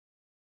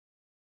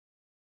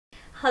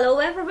Hello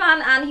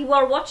everyone, and you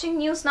are watching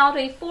News Now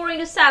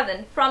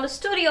 24/7 from the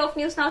studio of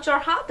News Now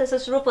Jorhat. This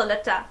is Rupa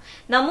Latta.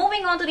 Now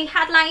moving on to the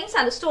headlines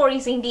and the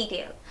stories in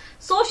detail.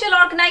 Social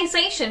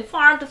organization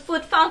Farm to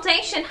Food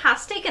Foundation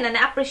has taken an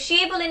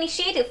appreciable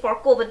initiative for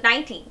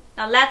COVID-19.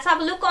 Now let's have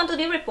a look onto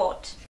the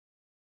report.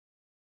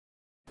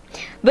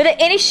 With the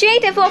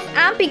initiative of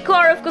MP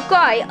Gaurav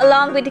Gogoi,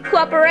 along with the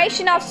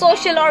cooperation of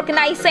social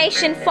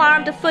organization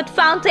Farm to Food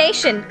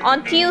Foundation,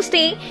 on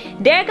Tuesday,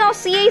 Dergaon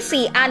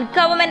CAC and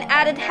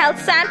Government-aided Health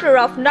Center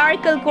of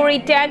Narikal Guri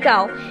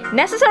Dergaon,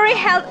 necessary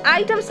health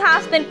items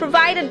has been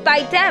provided by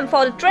them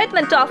for the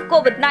treatment of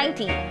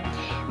COVID-19.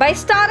 By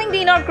starting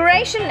the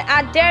inauguration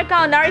at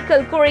Dergaon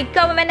Narikal Guri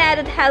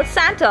Government-aided Health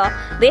Center,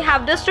 they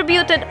have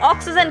distributed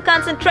oxygen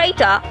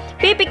concentrator,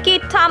 PP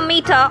kit,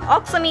 thermometer,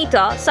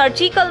 oximeter,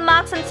 surgical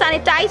masks and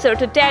sanitizer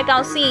to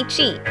Dergaon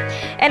CHE.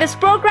 In this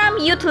program,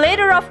 Youth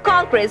Leader of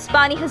Congress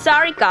Bani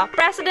Hazarika,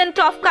 President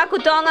of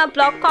Kakudonga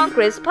Block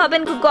Congress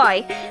Bhavan Gogoi,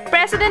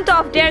 President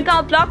of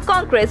Dergaon Block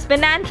Congress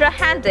Vinandra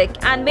Handik,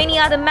 and many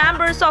other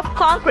members of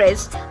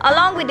Congress,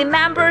 along with the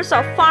members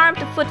of Farm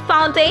to Food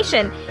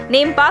Foundation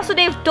named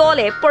Basudev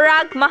Dole,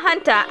 Parag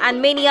Mahanta,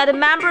 and many other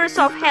members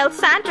of health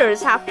centers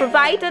have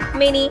provided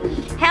many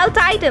health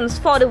items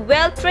for the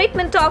well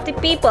treatment of the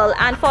people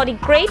and for the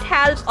great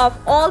health of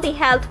all the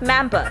health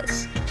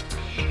members.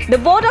 The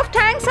vote of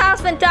thanks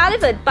has been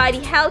delivered by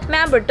the health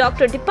member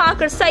Dr.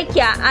 Dipankar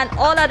Saikya, and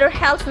all other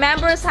health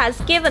members has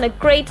given a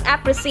great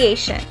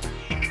appreciation.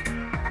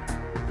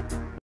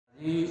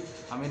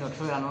 আমি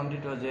নথৈ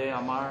আনন্দিত যে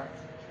আমাৰ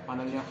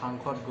মাননীয়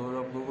সাংসদ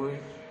গৌৰৱ গগৈ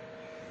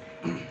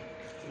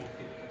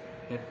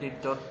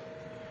নেতৃত্বত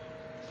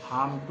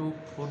farm to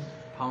food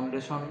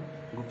foundation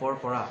গ্ৰুপৰ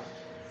পৰা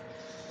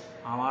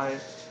আমাৰ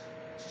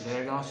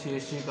দেৰগাঁও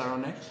CHCৰ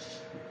কাৰণে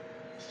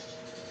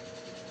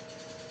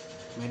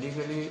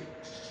মেডিকেলি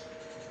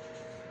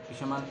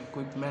কিছুমান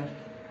ইকুইপমেণ্ট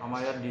আমাৰ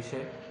ইয়াত দিছে,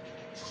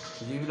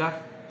 যিবিলাক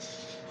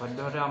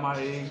সদ্যহতে আমাৰ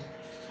এই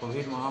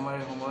কোভিড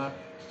মহামাৰীৰ সময়ত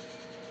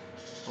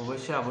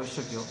অৱশ্যে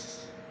আৱশ্যকীয়।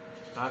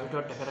 তাৰ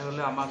ভিতৰত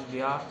তেখেতসকলে আমাক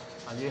দিয়া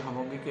আজিৰ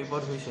সামগ্ৰী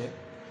কেইপদ হৈছে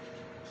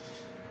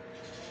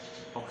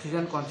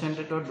অক্সিজেন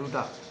কনচেন্ট্ৰেটৰ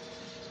 2টা,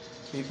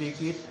 PP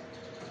কিট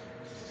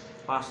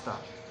 5টা,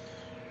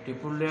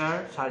 triple layer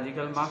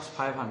সাৰ্জিকেল mask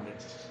 500,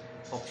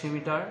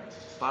 oximeter,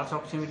 pulse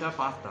oximeter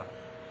 5টা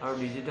আৰু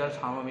ডিজিটেল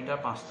থাৰ্মোমিটাৰ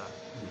 5টা।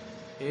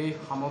 এই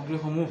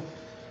সামগ্ৰীসমূহ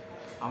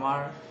আমাৰ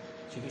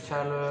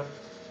চিকিৎসালয়ত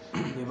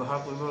ব্যৱহাৰ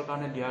কৰিবৰ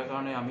কাৰণে দিয়াৰ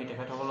কাৰণে আমি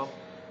তেখেতসকলক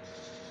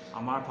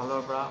আমাৰ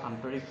ফালৰ পৰা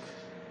আন্তৰিক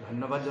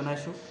ধন্যবাদ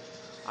জনাইছোঁ,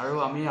 আৰু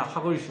আমি আশা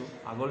কৰিছোঁ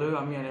আগলৈও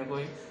আমি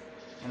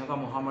এনেকুৱা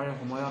মহামাৰীৰ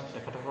সময়ত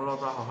তেখেতসকলৰ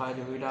পৰা সহায়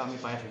সহযোগিতা আমি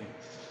পাই থাকিম।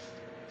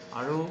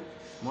 আৰু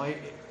মই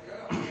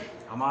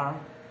আমাৰ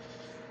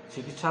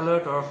চিকিৎসালয়ৰ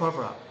তৰফৰ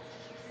পৰা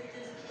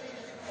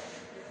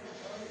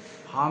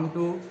ফাৰ্ম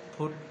টু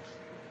ফুড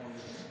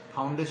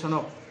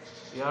ফাউণ্ডেশ্যনক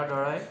ইয়াৰ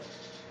দ্বাৰাই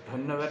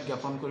ধন্যবাদ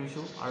জ্ঞাপন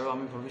কৰিছোঁ, আৰু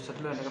আমি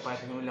ভৱিষ্যতলৈ এনেকৈ পাই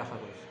থাকিম বুলি আশা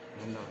কৰিছোঁ।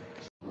 ধন্যবাদ।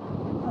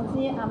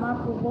 আজি আমাৰ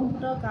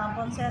পূৰ্বসূত্ৰ গাঁও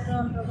পঞ্চায়তৰ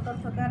অন্তৰ্গত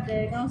থকা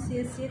দেৰগাঁও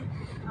CHCত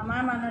আমাৰ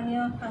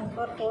মাননীয়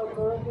সাংসদ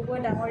গৌৰৱ গগৈ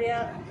ডাঙৰীয়া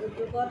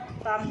উদ্যোগত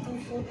ফাৰ্ম টু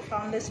ফুড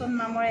ফাউণ্ডেশ্যন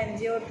নামৰ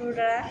NGOটোৰ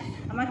দ্বাৰা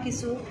আমাক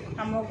কিছু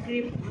সামগ্ৰী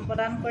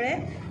প্ৰদান কৰে।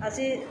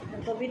 আজি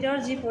ক'ভিডৰ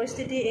যি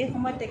পৰিস্থিতি, এই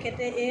সময়ত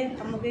তেখেতে এই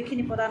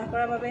সামগ্ৰীখিনি প্ৰদান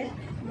কৰাৰ বাবে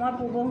মই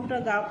পূৰ্বসূত্ৰ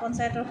গাঁও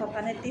পঞ্চায়তৰ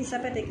সভানেত্ৰী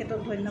হিচাপে তেখেতক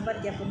ধন্যবাদ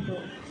জ্ঞাপন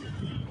কৰোঁ।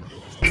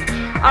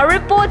 A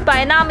report by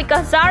Anamika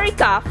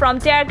Zarika from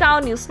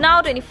Dergaon News Now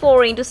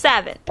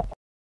 24/7.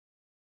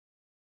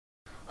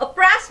 A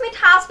press meet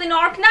has been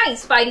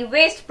organized by the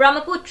West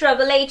Brahmaputra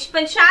Village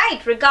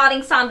Panchayat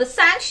regarding some of the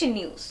sanction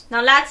news.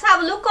 Now let's have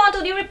a look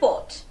onto the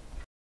report.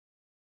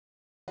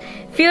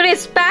 Few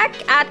days back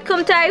at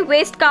Kumtai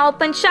West Gaon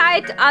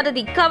Panchayat, under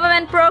the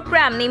government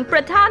program named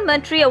Pradhan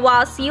Mantri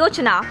Awas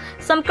Yojana,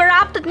 some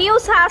corrupted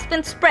news has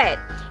been spread.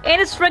 In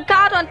this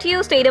regard, on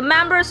Tuesday, the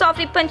members of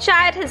the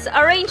Panchayat has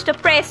arranged a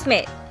press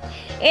meet.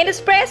 In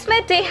this press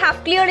meet, they have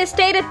clearly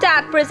stated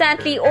that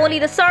presently only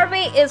the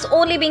survey is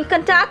only being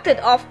conducted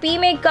of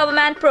PMA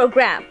government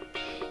program.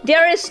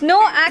 There is no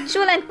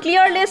actual and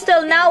clear list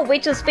till now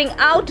which is being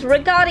out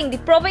regarding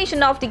the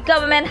provision of the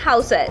government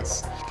houses.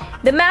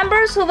 The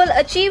members who will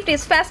achieve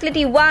this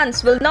facility once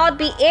will not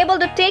be able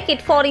to take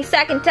it for the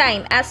second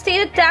time, as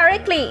stated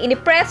directly in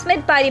the press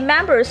meet by the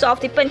members of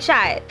the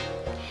Panchayat.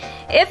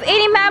 If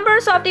any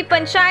members of the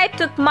Panchayat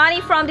took money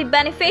from the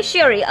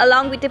beneficiary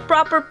along with the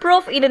proper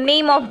proof in the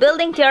name of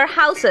building their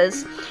houses,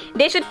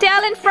 they should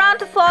tell in front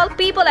of all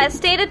people as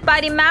stated by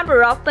the member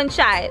of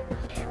Panchayat.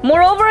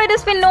 Moreover, it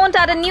has been known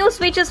that the news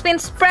which has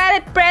been spread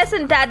at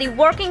present that the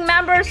working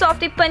members of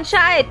the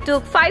Panchayat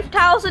took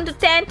 5,000 to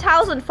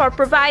 10,000 for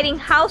providing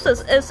houses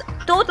is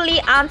totally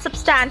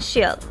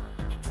unsubstantial.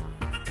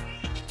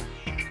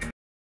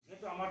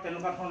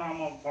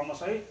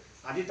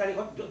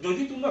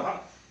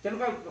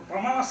 তেনেকুৱা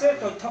প্ৰমাণ আছে,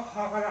 তথ্য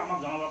সহকাৰে আমাক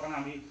জনাবৰ কাৰণে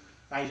আমি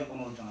ৰাইজক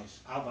অনুৰোধ জনাইছোঁ,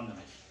 আহ্বান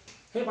জনাইছোঁ।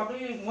 সেই বাতৰি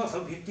মই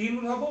ভিত্তিহীন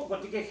বুলি ভাবোঁ।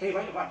 গতিকে সেই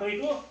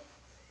বাতৰিটো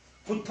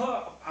শুদ্ধ,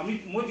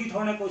 মই যি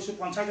ধৰণে কৈছোঁ,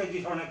 পঞ্চায়তে যি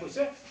ধৰণে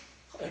কৈছে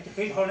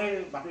সেই ধৰণে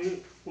বাতৰি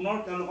পুনৰ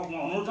তেওঁলোকক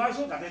মই অনুৰোধ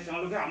জনাইছোঁ যাতে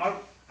তেওঁলোকে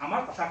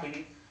আমাৰ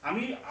কথাখিনি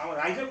আমি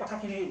ৰাইজৰ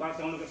কথাখিনি বা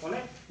তেওঁলোকে ক'লে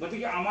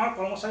গতিকে আমাৰ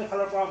কৰ্মচাৰীৰ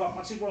ফালৰ পৰা বা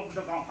পাচিপুৰ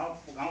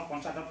গাঁও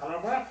পঞ্চায়তৰ ফালৰ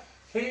পৰা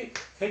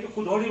সেইটো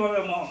শুধৰণিৰ বাবে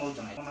মই অনুৰোধ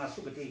জনাই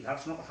আছোঁ। গতিকে 11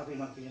 চনৰ কথাটো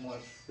ইমানখিনি মই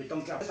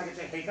বিতংকৈ চাগে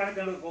সেইকাৰণে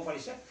তেওঁলোকে ক'ব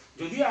পাৰিছে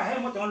যদি আহে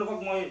মই তেওঁলোকক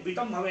মই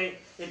বিতংভাৱে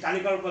এই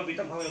তালিকাৰ ওপৰত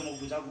বিতংভাৱে মোক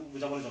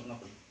বুজাবলৈ যত্ন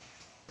কৰিম।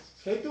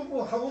 সেইটো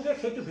ভাবোঁ যে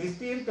সেইটো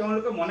ভিত্তিহীন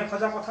তেওঁলোকে মনে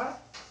খোজা কথা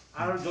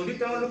আৰু যদি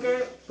তেওঁলোকে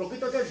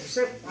প্ৰকৃততে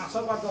দিছে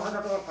 5,000 বা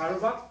 10,000 টকা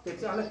কাৰোবাক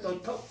তেতিয়াহ'লে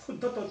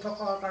শুদ্ধ তথ্য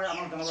সহকাৰে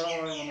আমাক জনাবৰ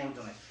বাবে অনুৰোধ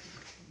জনাইছোঁ।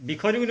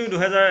 বিষয়টো কিন্তু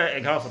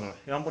 2011 চনৰ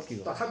এই সম্পৰ্ক কি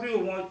তথাপিও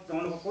মই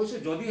তেওঁলোকক কৈছোঁ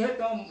যদিহে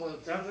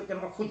তেওঁলোকে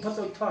তেনেকুৱা শুদ্ধ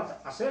তথ্য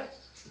আছে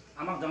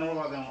আমাক জনাবৰ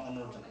বাবে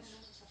অনুৰোধ জনাইছোঁ।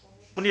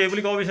 আপুনি এই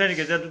বুলি ক'ব বিচাৰে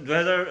নেকি যে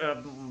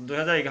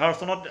 2011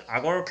 চনত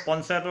আগৰ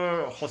পঞ্চায়তৰ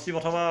সচিব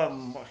অথবা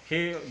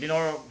সেই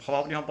দিনৰ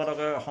সভাপতি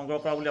সম্পাদকে সংগ্ৰহ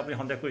কৰা বুলি আপুনি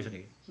সন্দেহ কৰিছে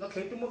নেকি?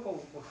 সেইটো মই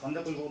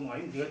সন্দেহ কৰিব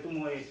নোৱাৰিম যিহেতু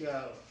মই এতিয়া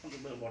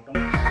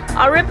বৰ্তমান।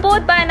 A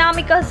report by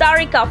Anamika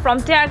Hazarika from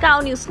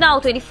Dergaon News Now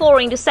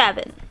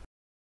 24/7.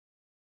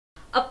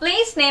 A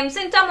place named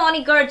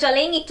Chintamani-Garh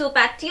Jalengi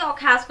at Tiok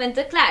has been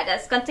declared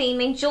as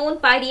containment zone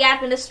by the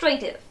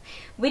administrative.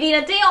 Within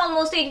a day,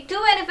 almost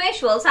 82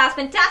 individuals has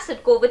been tested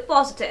COVID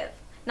positive.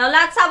 Now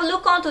let's have a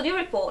look onto the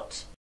report.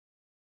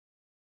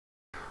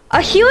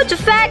 A huge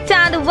effect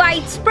and a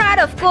wide spread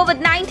of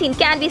COVID-19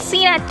 can be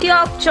seen at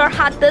Tiok,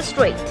 Jorhat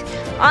district.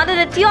 Under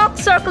the Tiok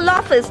Circle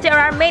Office, there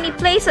are many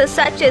places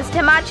such as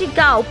Dhemaji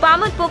Gaon,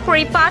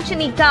 Pamutpukri,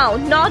 Panchani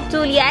Gaon, North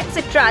Dulia, etc.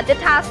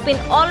 that has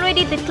been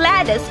already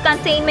declared as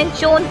containment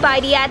zone by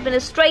the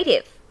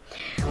administrative.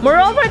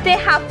 Moreover, they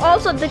have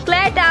also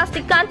declared as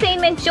the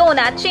containment zone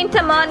at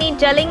Chintamani,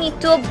 Jalengi,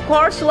 Tub,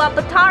 Gorsua,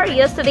 Pathar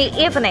yesterday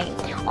evening.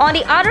 On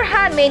the other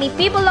hand, many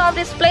people of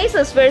these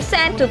places were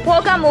sent to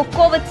Pogamu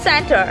COVID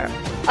Center.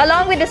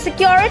 Along with the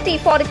security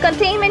for the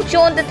containment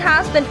zone that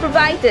has been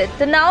provided,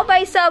 the Now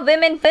Paisa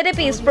Women VDP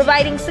is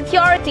providing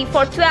security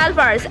for 12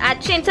 hours at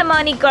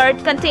Chintamani-Garh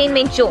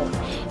containment zone.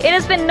 It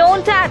has been known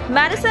that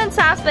medicines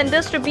has been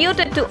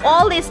distributed to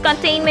all these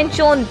containment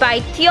zones by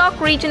Tiok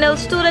Regional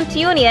Student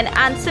Union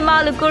and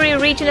Simaluguri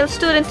Regional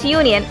Student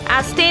Union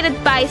as stated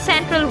by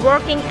Central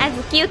Working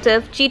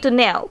Executive Jitu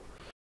Neo.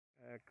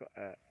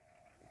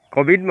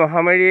 Covid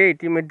মহামাৰীয়ে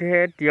ইতিমধ্যে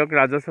টিয়ক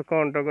ৰাজচক্ৰৰ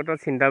অন্তৰ্গত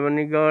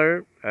চিন্তামণিগড়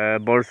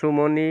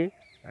বৰচুমনি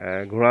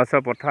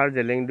ঘোঁৰাচৰ পথাৰ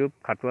জেলেংডুপ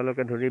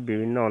খাটুৱালৈকে ধৰি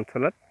বিভিন্ন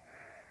অঞ্চলত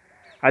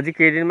আজি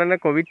কেইদিনমানে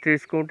Covid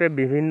test কৰোঁতে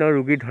বিভিন্ন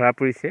ৰোগী ধৰা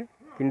পৰিছে।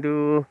 কিন্তু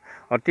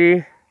অতি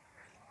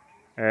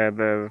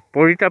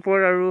পৰিতাপৰ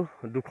আৰু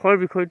দুখৰ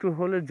বিষয়টো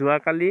হ'ল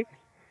যোৱাকালি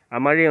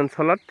আমাৰ এই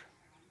অঞ্চলত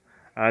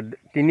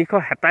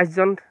 327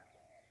 জন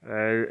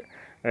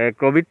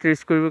কোভিড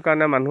টেষ্ট কৰিবৰ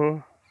কাৰণে মানুহ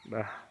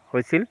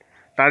হৈছিল।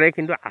 তাৰে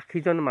কিন্তু 80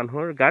 জন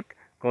মানুহৰ গাত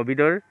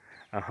কোভিডৰ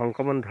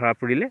সংক্ৰমণ ধৰা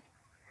পৰিলে।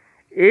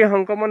 এই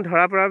সংক্ৰমণ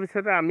ধৰা পৰাৰ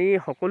পিছতে আমি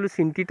সকলো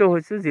চিন্তিত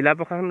হৈছোঁ, জিলা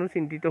প্ৰশাসনো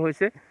চিন্তিত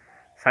হৈছে,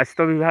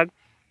 স্বাস্থ্য বিভাগ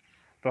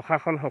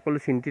প্ৰশাসন সকলো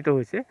চিন্তিত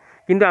হৈছে।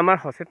 কিন্তু আমাৰ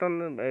সচেতন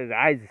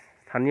ৰাইজ,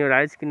 স্থানীয়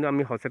ৰাইজ কিন্তু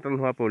আমি সচেতন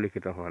হোৱা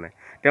পৰিলক্ষিত হোৱা নাই।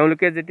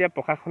 তেওঁলোকে যেতিয়া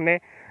প্ৰশাসনে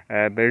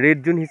ৰেড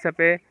জোন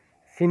হিচাপে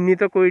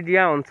চিহ্নিত কৰি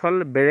দিয়া অঞ্চল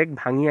বেৰেক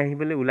ভাঙি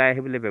আহিবলৈ ওলাই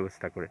আহিবলৈ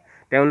ব্যৱস্থা কৰে।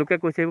 তেওঁলোকে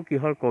কৈছে এইবোৰ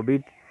কিহৰ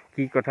কোভিড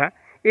কি কথা,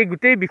 এই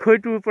গোটেই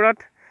বিষয়টোৰ ওপৰত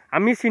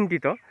আমি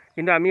চিন্তিত।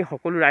 কিন্তু আমি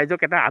সকলো ৰাইজক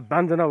এটা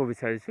আহ্বান জনাব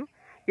বিচাৰিছোঁ,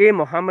 এই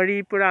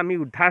মহামাৰীৰ পৰা আমি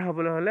উদ্ধাৰ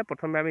হ'বলৈ হ'লে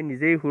প্ৰথমে আমি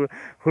নিজেই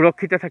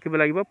সুৰক্ষিত থাকিব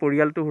লাগিব,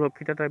 পৰিয়ালটো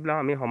সুৰক্ষিত থাকিব লাগিব,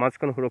 আমি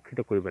সমাজখন সুৰক্ষিত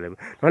কৰিব লাগিব।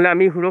 নহ'লে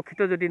আমি সুৰক্ষিত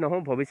যদি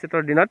নহওঁ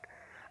ভৱিষ্যতৰ দিনত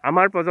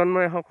আমাৰ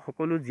প্ৰজন্মই হওক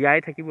সকলো জীয়াই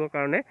থাকিবৰ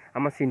কাৰণে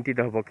আমাৰ চিন্তিত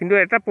হ'ব। কিন্তু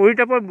এটা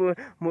পৰিতাপৰ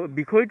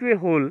বিষয়টোৱে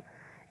হ'ল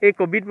এই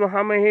কোভিড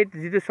মহামাৰীত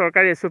যিটো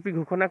চৰকাৰে SOP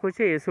ঘোষণা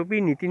কৰিছে, SOP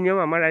নীতি নিয়ম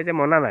আমাৰ ৰাইজে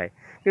মনা নাই।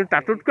 কিন্তু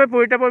তাতোতকৈ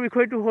পৰিতাপৰ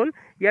বিষয়টো হ'ল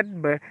ইয়াত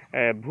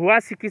ভুৱা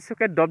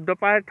চিকিৎসকে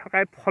দপদপাই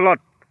থকাৰ ফলত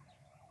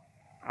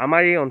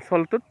আমাৰ এই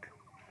অঞ্চলটোত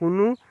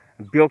কোনো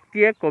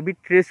ব্যক্তিয়ে কোভিড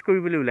ট্ৰেছ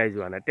কৰিবলৈ ওলাই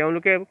যোৱা নাই।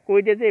 তেওঁলোকে কৈ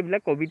দিয়ে যে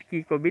এইবিলাক কোভিড কি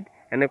কোভিড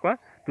এনেকুৱা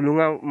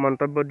টুলুঙা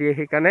মন্তব্য দিয়ে।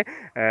 সেইকাৰণে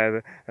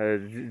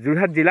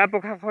যোৰহাট জিলা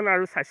প্ৰশাসন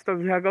আৰু স্বাস্থ্য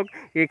বিভাগক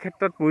এই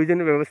ক্ষেত্ৰত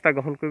প্ৰয়োজনীয় ব্যৱস্থা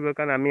গ্ৰহণ কৰিবৰ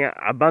কাৰণে আমি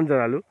আহ্বান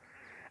জনালোঁ।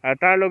 আৰু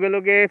তাৰ লগে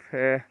লগে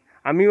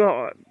আমিও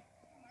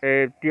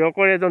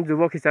টিয়কৰ এজন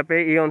যুৱক হিচাপে,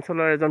 এই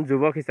অঞ্চলৰ এজন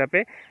যুৱক হিচাপে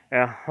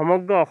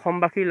সমগ্ৰ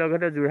অসমবাসীৰ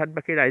লগতে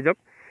যোৰহাটবাসী ৰাইজক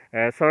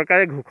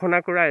চৰকাৰে ঘোষণা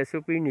কৰা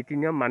SOP নীতি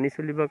নিয়ম মানি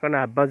চলিবৰ কাৰণে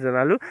আহ্বান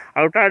জনালোঁ।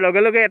 আৰু তাৰ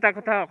লগে লগে এটা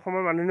কথা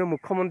অসমৰ মাননীয়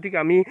মুখ্যমন্ত্ৰীক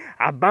আমি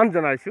আহ্বান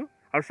জনাইছোঁ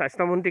আৰু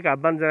স্বাস্থ্যমন্ত্ৰীক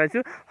আহ্বান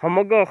জনাইছোঁ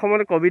সমগ্ৰ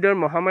অসমত কোভিডৰ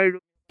মহামাৰীৰ।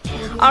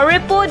 A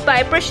report by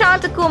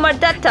Prashant Kumar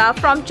Datta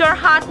from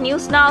Jorhat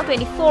News Now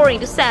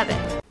 24/7.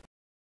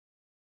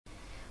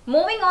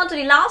 Moving on to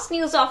the last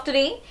news of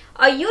today,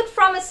 a youth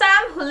from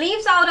Assam who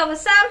lives out of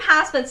Assam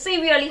has been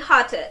severely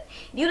hurted.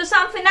 Due to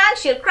some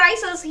financial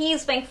crisis, he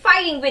is being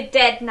fighting with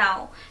debt now.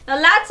 Now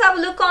let's have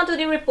a look onto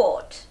the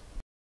report.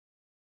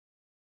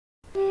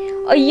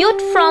 A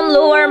youth from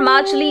Lower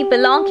Majuli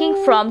belonging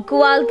from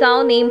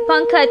Gualgaon named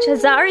Pankaj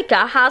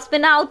Hazarika has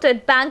been out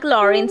at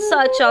Bangalore in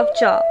search of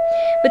job.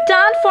 But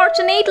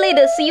unfortunately,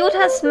 this youth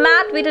has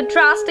met with a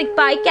drastic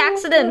bike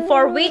accident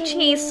for which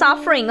he is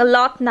suffering a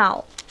lot now.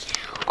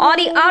 On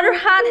the other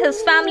hand,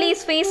 his family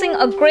is facing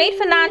a great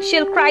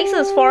financial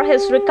crisis for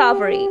his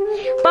recovery.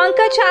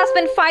 Pankaj has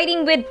been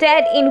fighting with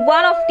death in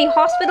one of the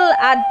hospitals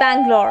at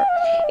Bangalore.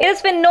 It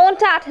has been known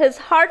that his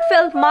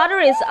heartfelt mother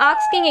is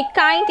asking a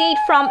kind aid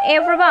from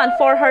everyone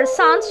for her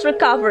son's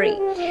recovery.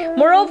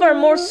 Moreover,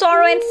 more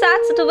sorrow and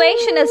sad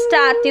situation is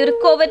that due to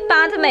COVID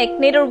pandemic,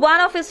 neither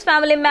one of his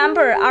family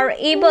members are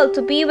able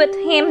to be with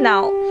him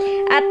now.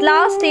 At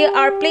last, they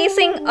are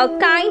placing a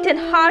kind and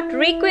heart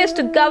request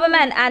to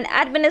government and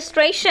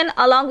administration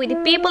along with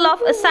the people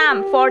of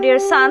Assam for their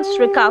son's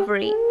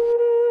recovery.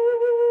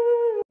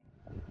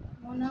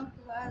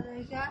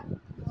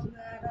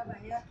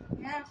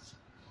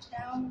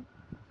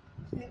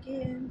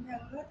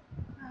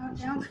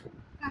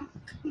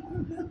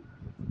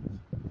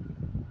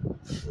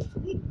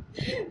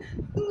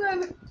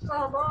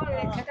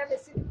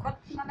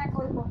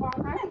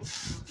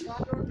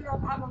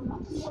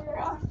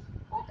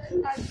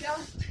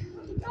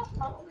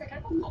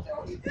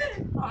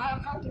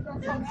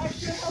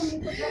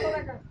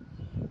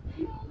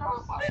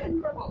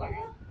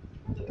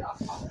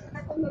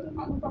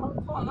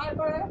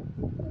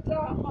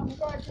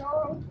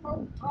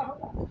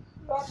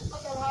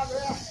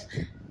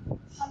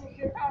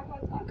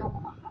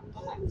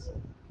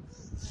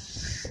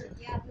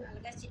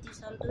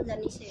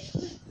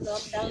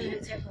 Lockdown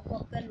হৈছে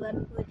ঘপককৈ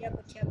লোৱাটো এতিয়া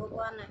পঠিয়াব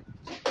পৰা নাই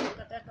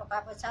লগতে টকা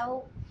পইচাও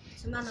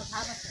কিছুমান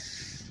অভাৱ আছে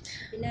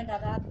পিনে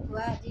দাদা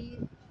ঢুকুৱা আজি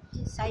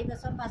 4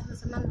 বছৰ 5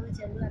 বছৰমান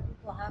হৈছে ল'ৰাটো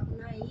পঢ়া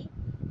শুনা ই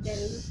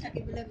বেংগলোৰত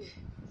থাকিবলৈ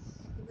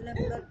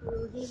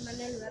পৰহি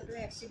মানে ল'ৰাটো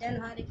এক্সিডেণ্ট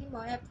হোৱা দেখি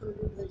মই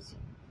ফোনটো ধৰিছোঁ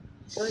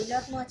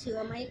ধৰিলত মই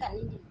চিঞৰ মাৰি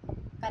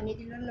কান্দি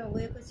দিলোঁ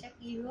নগৈ কৈছে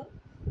কি হ'ল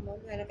মই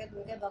এনেকৈ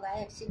তেনেকৈ বগাই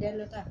এক্সিডেণ্ট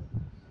এটা হ'ল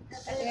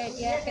তাতে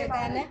এতিয়া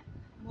সেইকাৰণে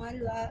মই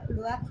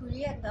লোৱা খুলি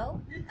একদম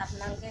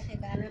আপোনালোকে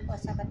সেইকাৰণে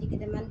পইচা পাতি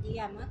কেইটামান দি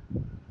আমাক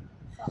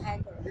সহায়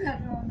কৰক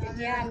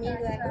তেতিয়া আমি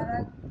ল'ৰাটো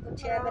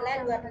পঠিয়াই পেলাই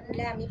ল'ৰাটো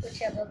দিলে আমি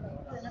পঠিয়াব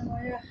পাৰিম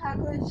মই আশা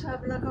কৰিছোঁ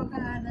আপোনালোকৰ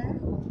কাৰণে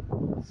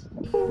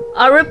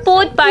A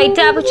report by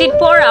Dabujit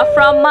Bora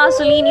from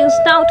Mazuli News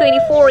Now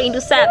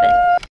 24/7.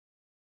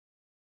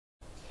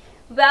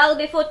 Well,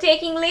 before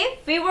taking leave,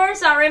 viewers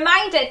are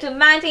reminded to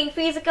maintain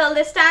physical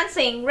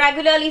distancing,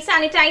 regularly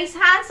sanitize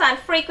hands and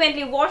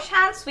frequently wash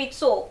hands with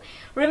soap.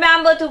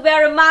 Remember to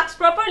wear a mask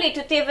properly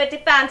to deal with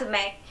the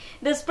pandemic.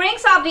 This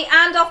brings up the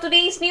end of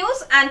today's news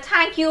and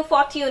thank you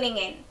for tuning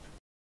in.